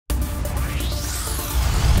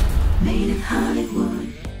Made in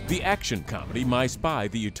Hollywood. The action comedy My Spy,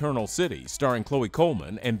 The Eternal City, starring Chloe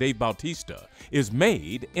Coleman and Dave Bautista, is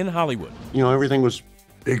made in Hollywood. You know, everything was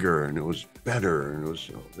bigger and it was better and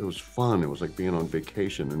it was fun. It was like being on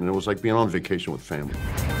vacation, and it was like being on vacation with family.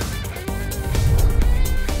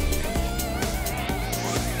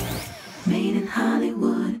 Made in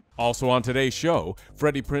Hollywood. Also on today's show,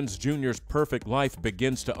 Freddie Prinze Jr.'s perfect life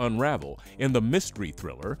begins to unravel in the mystery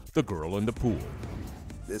thriller, The Girl in the Pool.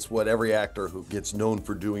 It's what every actor who gets known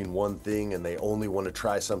for doing one thing and they only want to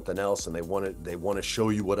try something else and they want to show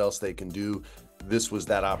you what else they can do. This was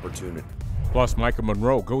that opportunity. Plus, Micah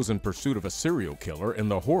Monroe goes in pursuit of a serial killer in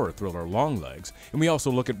the horror thriller Longlegs, and we also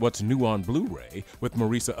look at what's new on Blu-ray with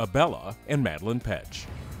Marisa Abela and Madeline Petch.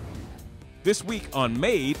 This week on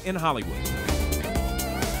Made in Hollywood.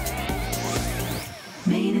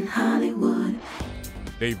 Made in Hollywood.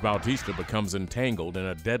 Dave Bautista becomes entangled in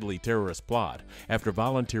a deadly terrorist plot after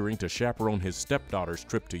volunteering to chaperone his stepdaughter's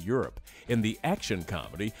trip to Europe in the action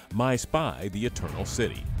comedy My Spy, The Eternal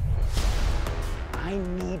City. I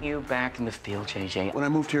need you back in the field, JJ. When I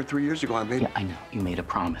moved here 3 years ago, I made... Yeah, I know. You made a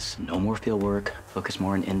promise. No more field work. Focus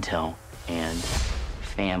more on intel and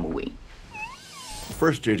family.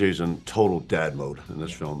 First, JJ's in total dad mode in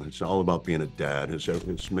this film. It's all about being a dad.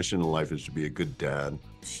 His mission in life is to be a good dad.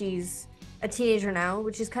 She's a teenager now,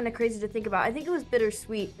 which is kind of crazy to think about. I think it was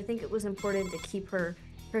bittersweet. I think it was important to keep her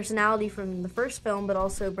personality from the first film, but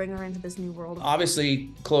also bring her into this new world. Obviously,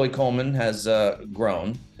 Chloe Coleman has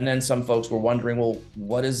grown. And then some folks were wondering, well,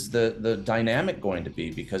 what is the dynamic going to be?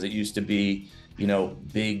 Because it used to be, you know,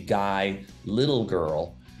 big guy, little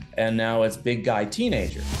girl, and now it's big guy,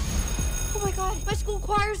 teenager. Oh my God, my school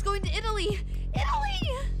choir's going to Italy.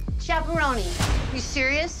 Italy! Chaperone. You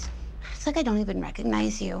serious? It's like I don't even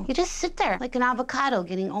recognize you. You just sit there like an avocado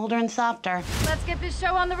getting older and softer. Let's get this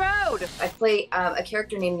show on the road. I play a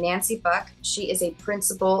character named Nancy Buck. She is a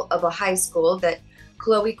principal of a high school that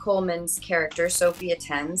Chloe Coleman's character, Sophie,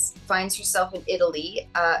 attends, finds herself in Italy,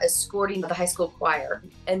 escorting the high school choir,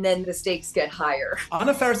 and then the stakes get higher.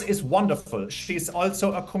 Anna Faris is wonderful. She's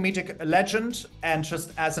also a comedic legend, and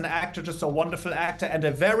just as an actor, just a wonderful actor and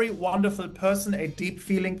a very wonderful person, a deep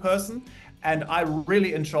feeling person. And I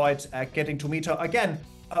really enjoyed getting to meet her. Again,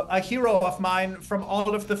 a hero of mine from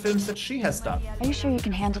all of the films that she has done. Are you sure you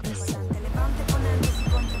can handle this?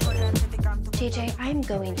 JJ, I'm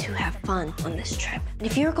going to have fun on this trip. And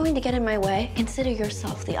if you're going to get in my way, consider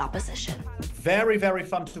yourself the opposition. Very, very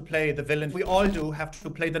fun to play the villain. We all do have to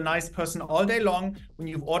play the nice person all day long. When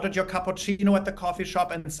you've ordered your cappuccino at the coffee shop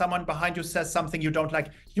and someone behind you says something you don't like,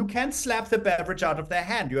 you can't slap the beverage out of their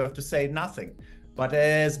hand. You have to say nothing. But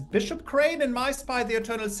as Bishop Crane in My Spy, The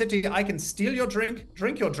Eternal City, I can steal your drink,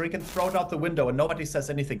 drink your drink, and throw it out the window, and nobody says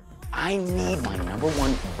anything. I need my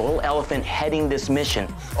 #1 bull elephant heading this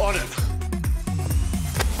mission. On it!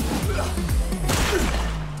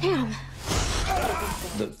 Damn.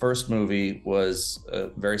 The first movie was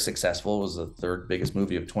very successful. It was the third biggest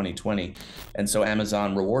movie of 2020. And so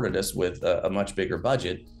Amazon rewarded us with a much bigger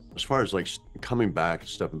budget. As far as like coming back,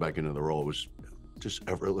 stepping back into the role, it was just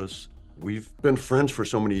effortless. We've been friends for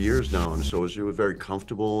so many years now, and so it was very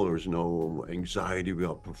comfortable. There was no anxiety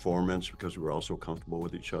about performance because we were all so comfortable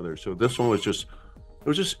with each other. So this one was just, it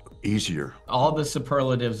was just easier. All the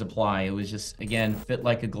superlatives apply. It was just, again, fit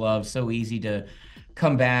like a glove, so easy to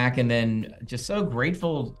come back, and then just so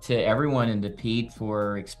grateful to everyone and to Pete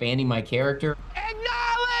for expanding my character.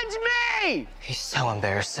 Acknowledge me! He's so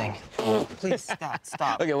embarrassing. Please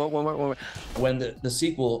stop. Okay, one more. When the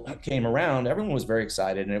sequel came around, everyone was very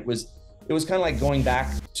excited, and it was kind of like going back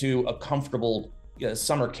to a comfortable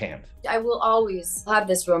summer camp. I will always have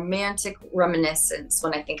this romantic reminiscence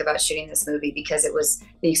when I think about shooting this movie because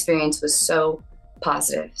the experience was so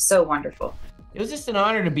positive, so wonderful. It was just an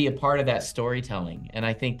honor to be a part of that storytelling. And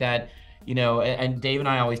I think that, you know, and Dave and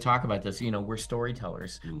I always talk about this, you know, we're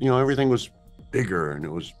storytellers. You know, everything was bigger and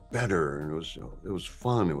it was better and it was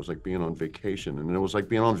fun. It was like being on vacation, and it was like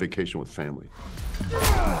being on vacation with family.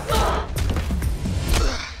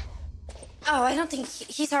 Oh, I don't think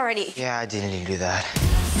he's already... Yeah, I didn't need to do that.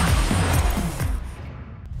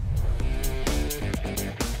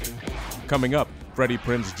 Coming up, Freddie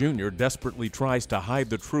Prinze Jr. desperately tries to hide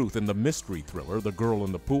the truth in the mystery thriller, The Girl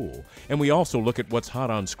in the Pool. And we also look at what's hot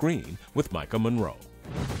on screen with Micah Monroe.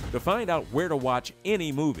 To find out where to watch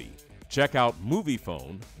any movie, check out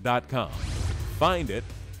Moviephone.com. Find it,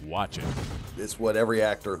 watch it. It's what every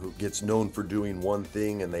actor who gets known for doing one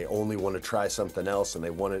thing and they only want to try something else and they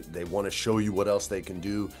want to show you what else they can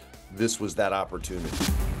do. This was that opportunity.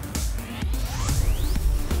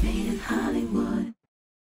 Made in Hollywood.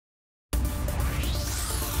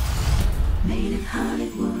 Made in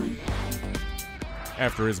Hollywood.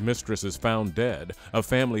 After his mistress is found dead, a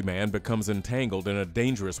family man becomes entangled in a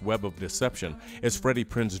dangerous web of deception as Freddie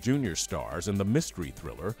Prinze Jr. stars in the mystery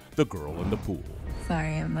thriller The Girl in the Pool.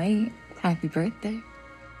 Sorry I'm late. Happy birthday.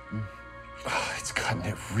 It's gotten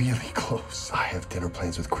it really close. I have dinner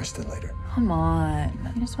plans with Kristen later. Come on.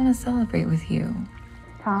 I just want to celebrate with you.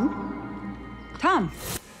 Tom? Tom!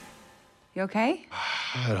 You okay?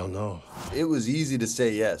 I don't know. It was easy to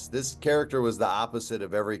say yes. This character was the opposite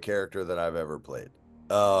of every character that I've ever played.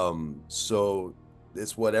 So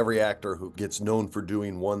it's what every actor who gets known for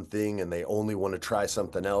doing one thing and they only want to try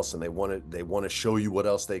something else and they want to show you what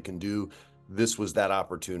else they can do. This was that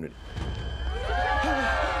opportunity.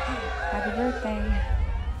 Happy birthday.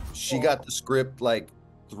 She got the script like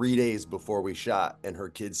 3 days before we shot, and her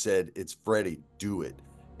kid said, "It's Freddie, do it."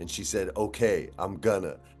 And she said, "Okay, I'm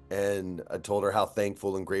gonna." And I told her how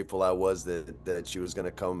thankful and grateful I was that she was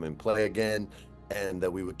gonna come and play again, and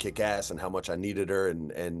that we would kick ass, and how much I needed her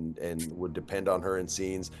and would depend on her in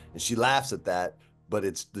scenes. And she laughs at that, but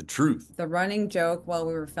it's the truth. The running joke while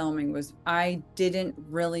we were filming was I didn't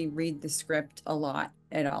really read the script a lot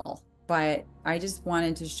at all, but I just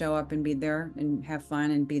wanted to show up and be there and have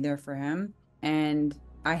fun and be there for him. And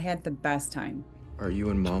I had the best time. Are you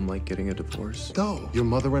and Mom like getting a divorce? No, your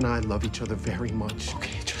mother and I love each other very much.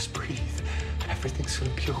 Okay, just breathe. Everything's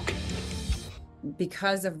gonna be okay.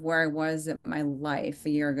 Because of where I was in my life a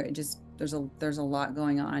year ago, there's a lot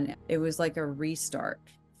going on. It was like a restart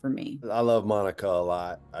for me. I love Monica a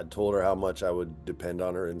lot. I told her how much I would depend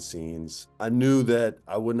on her in scenes. I knew that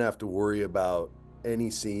I wouldn't have to worry about any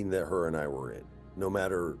scene that her and I were in, no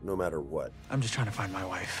matter what. I'm just trying to find my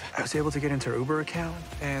wife. I was able to get into her Uber account,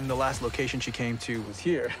 and the last location she came to was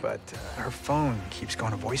here, but her phone keeps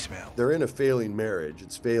going to voicemail. They're in a failing marriage.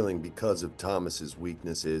 It's failing because of Thomas's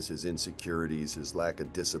weaknesses, his insecurities, his lack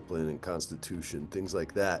of discipline and constitution, things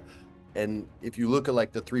like that. And if you look at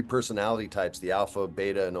like the 3 personality types, the alpha,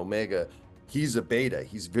 beta, and omega, he's a beta.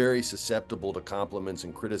 He's very susceptible to compliments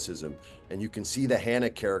and criticism. And you can see the Hannah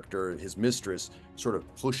character, his mistress, sort of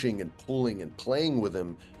pushing and pulling and playing with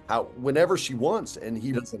him whenever she wants, and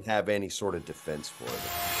he doesn't have any sort of defense for it.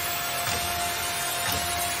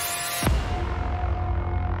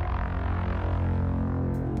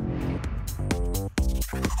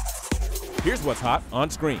 Here's what's hot on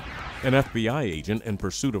screen. An FBI agent in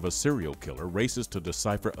pursuit of a serial killer races to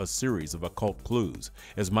decipher a series of occult clues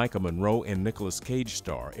as Micah Monroe and Nicolas Cage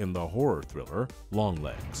star in the horror thriller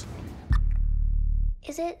Longlegs.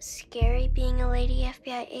 Is it scary being a lady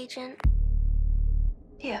FBI agent?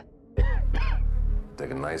 Yeah. Take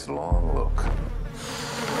a nice long look.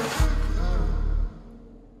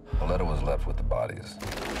 A letter was left with the bodies.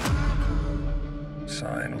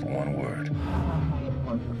 Signed with one word.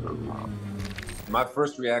 My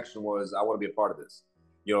first reaction was, I want to be a part of this.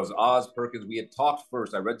 You know, it was Oz Perkins. We had talked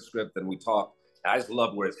first. I read the script, and we talked. I just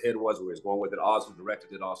loved where his head was, where he was going with it. Oz, who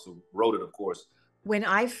directed it, also wrote it, of course. When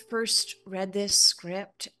I first read this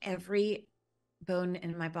script, every bone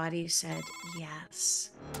in my body said yes.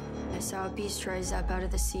 I saw a beast rise up out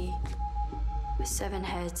of the sea with 7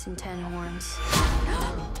 heads and 10 horns.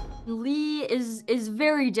 Lee is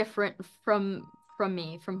very different from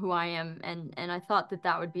me, from who I am, and I thought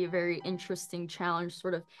that would be a very interesting challenge,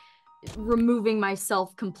 sort of removing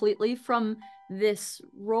myself completely from this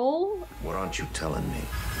role. What aren't you telling me?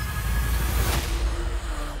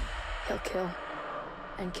 He'll kill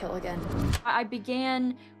and kill again. I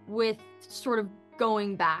began with sort of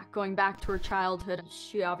going back to her childhood.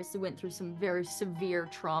 She obviously went through some very severe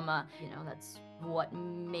trauma. You know, that's what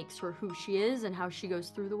makes her who she is and how she goes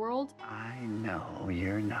through the world. I know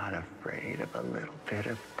you're not afraid of a little bit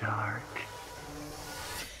of dark.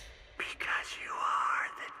 Because you are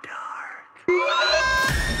the dark.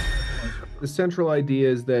 The central idea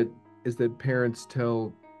is that parents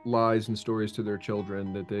tell lies and stories to their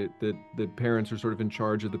children, that parents are sort of in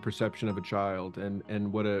charge of the perception of a child,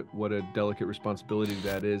 and what a delicate responsibility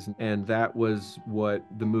that is. And that was what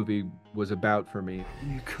the movie was about for me.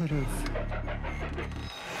 You could have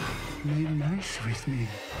made nice with me.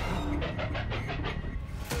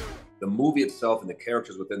 The movie itself and the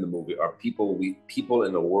characters within the movie are people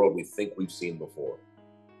in the world we think we've seen before.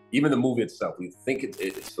 Even the movie itself, we think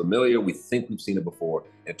it's familiar, we think we've seen it before,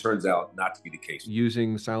 and it turns out not to be the case.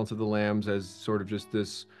 Using Silence of the Lambs as sort of just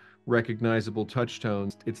this recognizable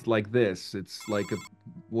touchstone, it's like this. It's like a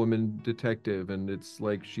woman detective, and it's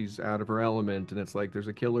like she's out of her element, and it's like there's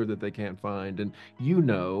a killer that they can't find, and you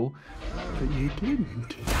know. But you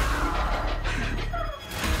didn't.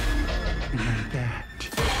 And that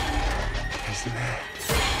has led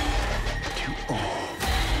to all.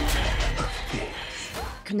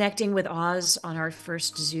 Connecting with Oz on our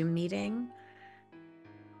first Zoom meeting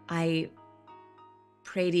I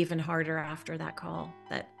prayed even harder after that call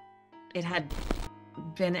that it had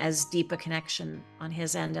been as deep a connection on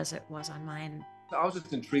his end as it was on mine. I was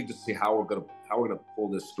just intrigued to see how we're gonna pull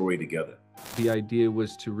this story together. The idea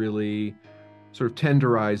was to really sort of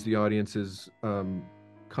tenderize the audience's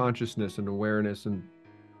consciousness and awareness and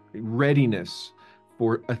readiness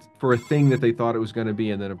for a thing that they thought it was going to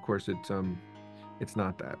be, and then of course it's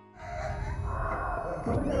not that.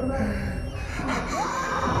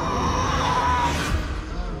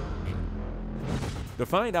 To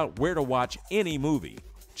find out where to watch any movie,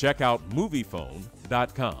 check out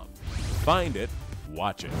Moviephone.com. Find it,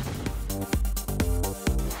 watch it.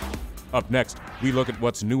 Up next, we look at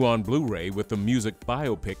what's new on Blu-ray with the music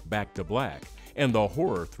biopic Back to Black and the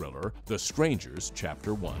horror thriller The Strangers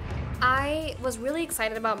Chapter 1. I was really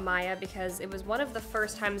excited about Maya because it was one of the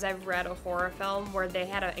first times I've read a horror film where they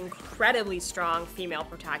had an incredibly strong female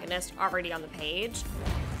protagonist already on the page.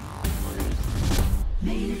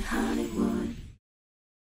 Made in Hollywood.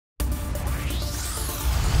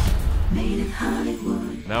 Made in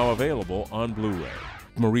Hollywood. Now available on Blu-ray.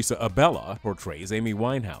 Marisa Abela portrays Amy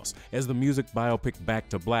Winehouse as the music biopic Back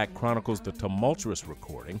to Black chronicles the tumultuous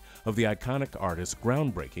recording of the iconic artist's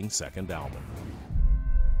groundbreaking second album.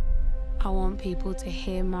 I want people to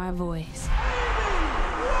hear my voice.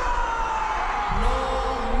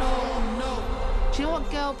 Do you know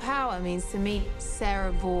what girl power means to me?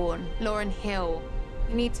 Sarah Vaughan, Lauryn Hill.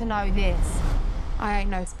 You need to know this. I ain't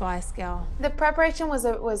no Spice Girl. The preparation was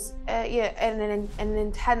an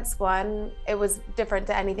intense one. It was different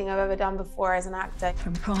to anything I've ever done before as an actor.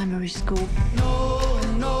 From primary school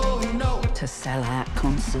to sell-out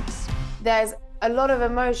concerts. There's a lot of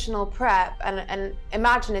emotional prep and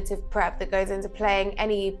imaginative prep that goes into playing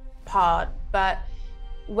any part, but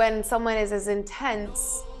when someone is as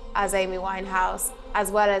intense as Amy Winehouse,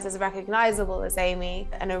 as well as recognizable as Amy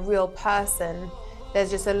and a real person, there's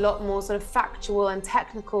just a lot more sort of factual and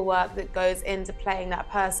technical work that goes into playing that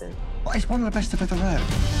person. Well, it's one of the best I've ever read.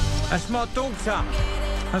 That's my daughter.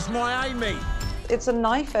 That's my Amy. It's a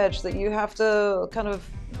knife edge that you have to kind of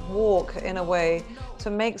walk in a way to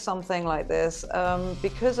make something like this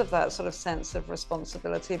because of that sort of sense of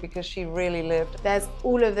responsibility, because she really lived. There's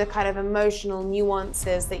all of the kind of emotional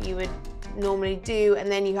nuances that you would normally do, and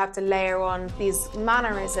then you have to layer on these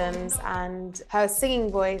mannerisms and her singing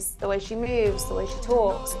voice, the way she moves, the way she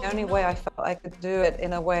talks. The only way I felt I could do it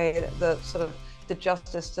in a way that sort of did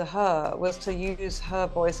justice to her was to use her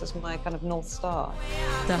voice as my kind of North Star.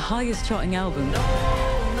 The highest charting album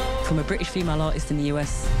from a British female artist in the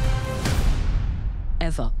US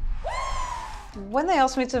ever. When they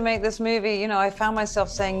asked me to make this movie, you know, I found myself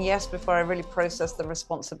saying yes before I really processed the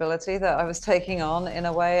responsibility that I was taking on in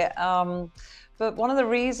a way. But one of the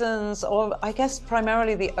reasons, or I guess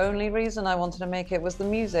primarily the only reason I wanted to make it was the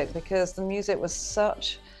music, because the music was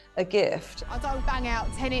such a gift. I don't bang out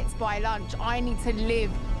 10 hits by lunch. I need to live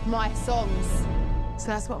my songs. So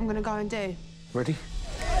that's what I'm gonna go and do. Ready?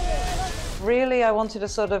 Really, I wanted to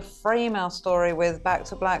sort of frame our story with Back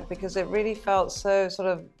to Black because it really felt so sort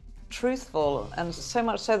of truthful, and so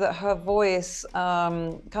much so that her voice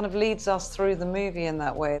kind of leads us through the movie in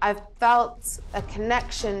that way. I've felt a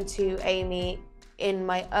connection to Amy in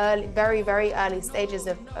my very, very early stages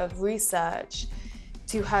of research,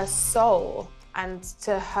 to her soul and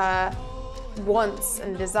to her wants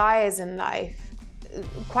and desires in life,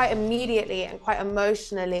 quite immediately and quite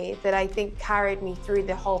emotionally, that I think carried me through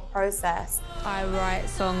the whole process. I write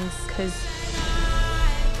songs because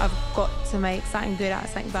I've got to make something good out of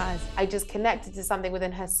something bad. I just connected to something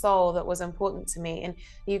within her soul that was important to me. And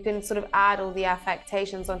you can sort of add all the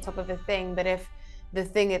affectations on top of a thing, but if the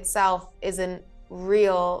thing itself isn't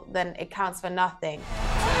real, then it counts for nothing.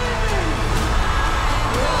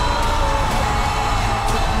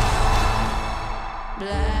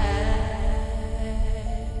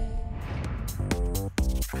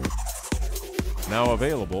 Now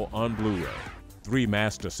available on Blu-ray. Three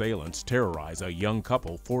masked assailants terrorize a young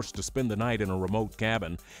couple forced to spend the night in a remote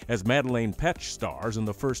cabin as Madeleine Petsch stars in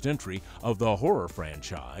the first entry of the horror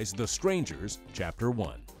franchise, The Strangers, Chapter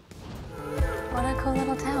 1. What a cool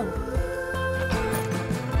little town.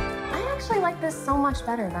 I actually like this so much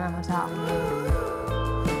better than a hotel.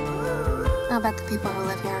 I bet the people who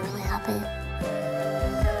live here are really happy.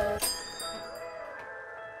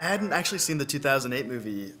 I hadn't actually seen the 2008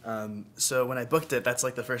 movie, so when I booked it, that's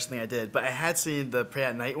like the first thing I did. But I had seen the Pray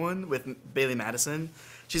at Night one with Bailey Madison.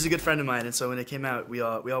 She's a good friend of mine, and so when it came out, we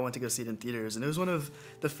all went to go see it in theaters, and it was one of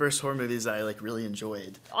the first horror movies that I like really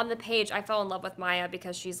enjoyed. On the page, I fell in love with Maya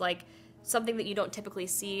because she's like something that you don't typically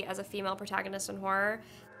see as a female protagonist in horror.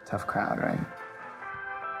 Tough crowd, right?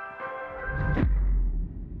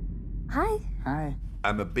 Hi. Hi.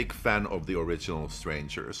 I'm a big fan of the original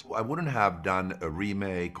Strangers. I wouldn't have done a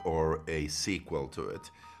remake or a sequel to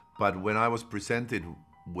it, but when I was presented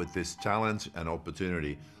with this challenge and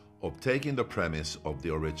opportunity of taking the premise of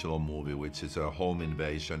the original movie, which is a home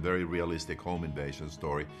invasion, very realistic home invasion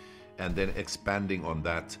story, and then expanding on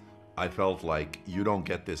that, I felt like you don't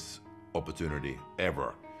get this opportunity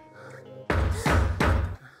ever.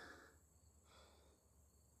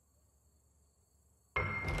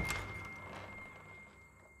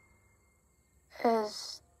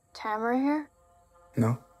 Is Tamara here?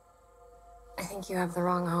 No. I think you have the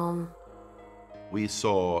wrong home. We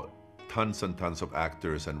saw tons and tons of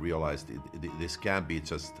actors and realized this can't be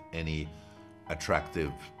just any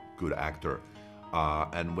attractive, good actor.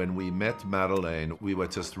 And when we met Madeleine, we were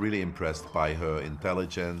just really impressed by her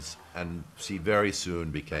intelligence, and she very soon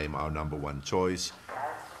became our #1 choice.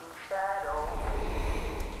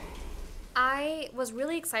 I was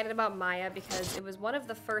really excited about Maya because it was one of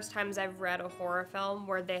the first times I've read a horror film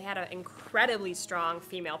where they had an incredibly strong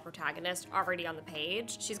female protagonist already on the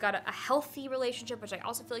page. She's got a healthy relationship, which I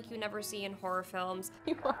also feel like you never see in horror films.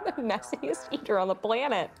 You are the messiest eater on the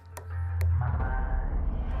planet.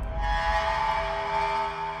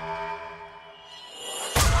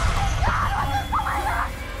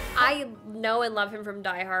 I know and love him from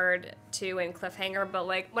Die Hard 2 and Cliffhanger, but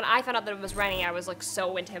like when I found out that it was Rennie, I was like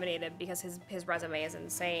so intimidated because his resume is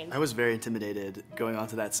insane. I was very intimidated going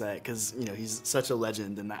onto that set because he's such a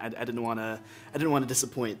legend, and I didn't want to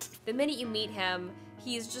disappoint. The minute you meet him,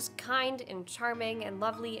 he's just kind and charming and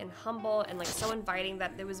lovely and humble and like so inviting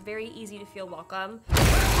that it was very easy to feel welcome.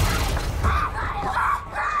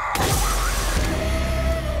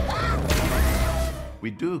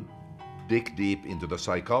 We do dig deep into the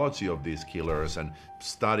psychology of these killers and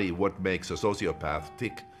study what makes a sociopath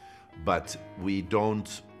tick, but we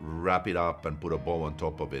don't wrap it up and put a bow on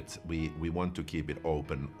top of it. We want to keep it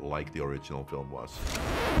open like the original film was.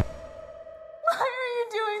 Why are you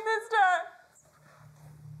doing this to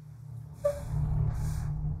us?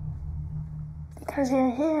 Because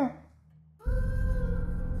you're here.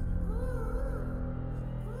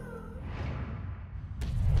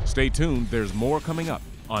 Stay tuned, there's more coming up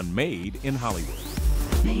on Made in Hollywood.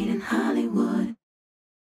 Made in Hollywood.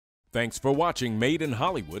 Thanks for watching Made in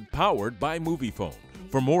Hollywood, powered by MoviePhone.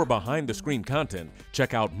 For more behind-the-screen content,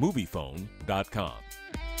 check out MoviePhone.com.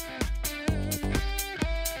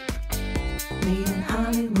 Made in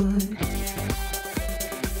Hollywood.